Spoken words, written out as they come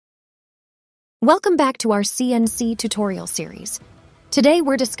Welcome back to our CNC tutorial series. Today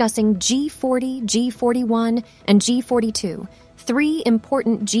we're discussing G40, G41, and G42, three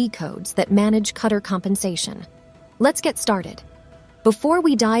important G codes that manage cutter compensation. Let's get started. Before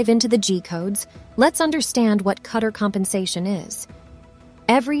we dive into the G codes, let's understand what cutter compensation is.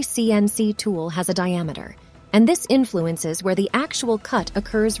 Every CNC tool has a diameter, and this influences where the actual cut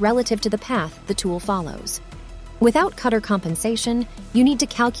occurs relative to the path the tool follows. Without cutter compensation, you need to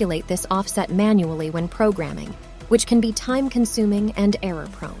calculate this offset manually when programming, which can be time-consuming and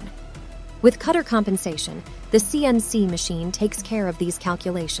error-prone. With cutter compensation, the CNC machine takes care of these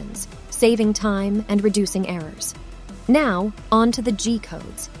calculations, saving time and reducing errors. Now, on to the G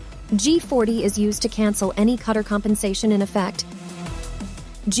codes. G40 is used to cancel any cutter compensation in effect.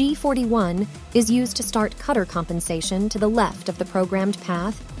 G41 is used to start cutter compensation to the left of the programmed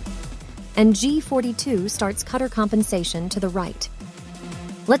path, and G42 starts cutter compensation to the right.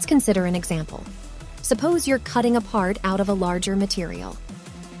 Let's consider an example. Suppose you're cutting a part out of a larger material.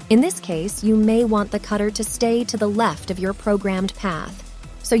 In this case, you may want the cutter to stay to the left of your programmed path,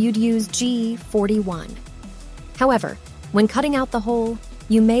 so you'd use G41. However, when cutting out the hole,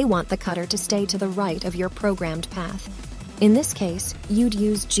 you may want the cutter to stay to the right of your programmed path. In this case, you'd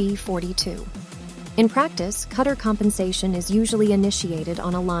use G42. In practice, cutter compensation is usually initiated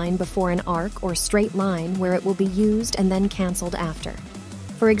on a line before an arc or straight line where it will be used and then canceled after.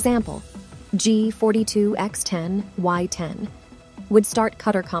 For example, G42 X10 Y10 would start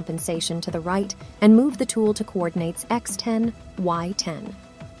cutter compensation to the right and move the tool to coordinates X10 Y10.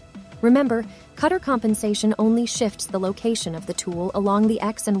 Remember, cutter compensation only shifts the location of the tool along the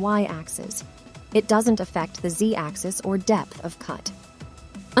X and Y axes. It doesn't affect the Z axis or depth of cut.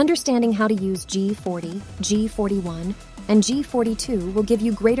 Understanding how to use G40, G41, and G42 will give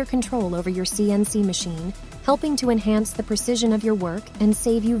you greater control over your CNC machine, helping to enhance the precision of your work and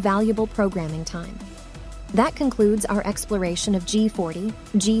save you valuable programming time. That concludes our exploration of G40,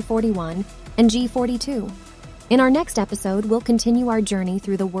 G41, and G42. In our next episode, we'll continue our journey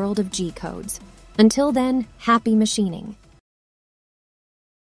through the world of G codes. Until then, happy machining!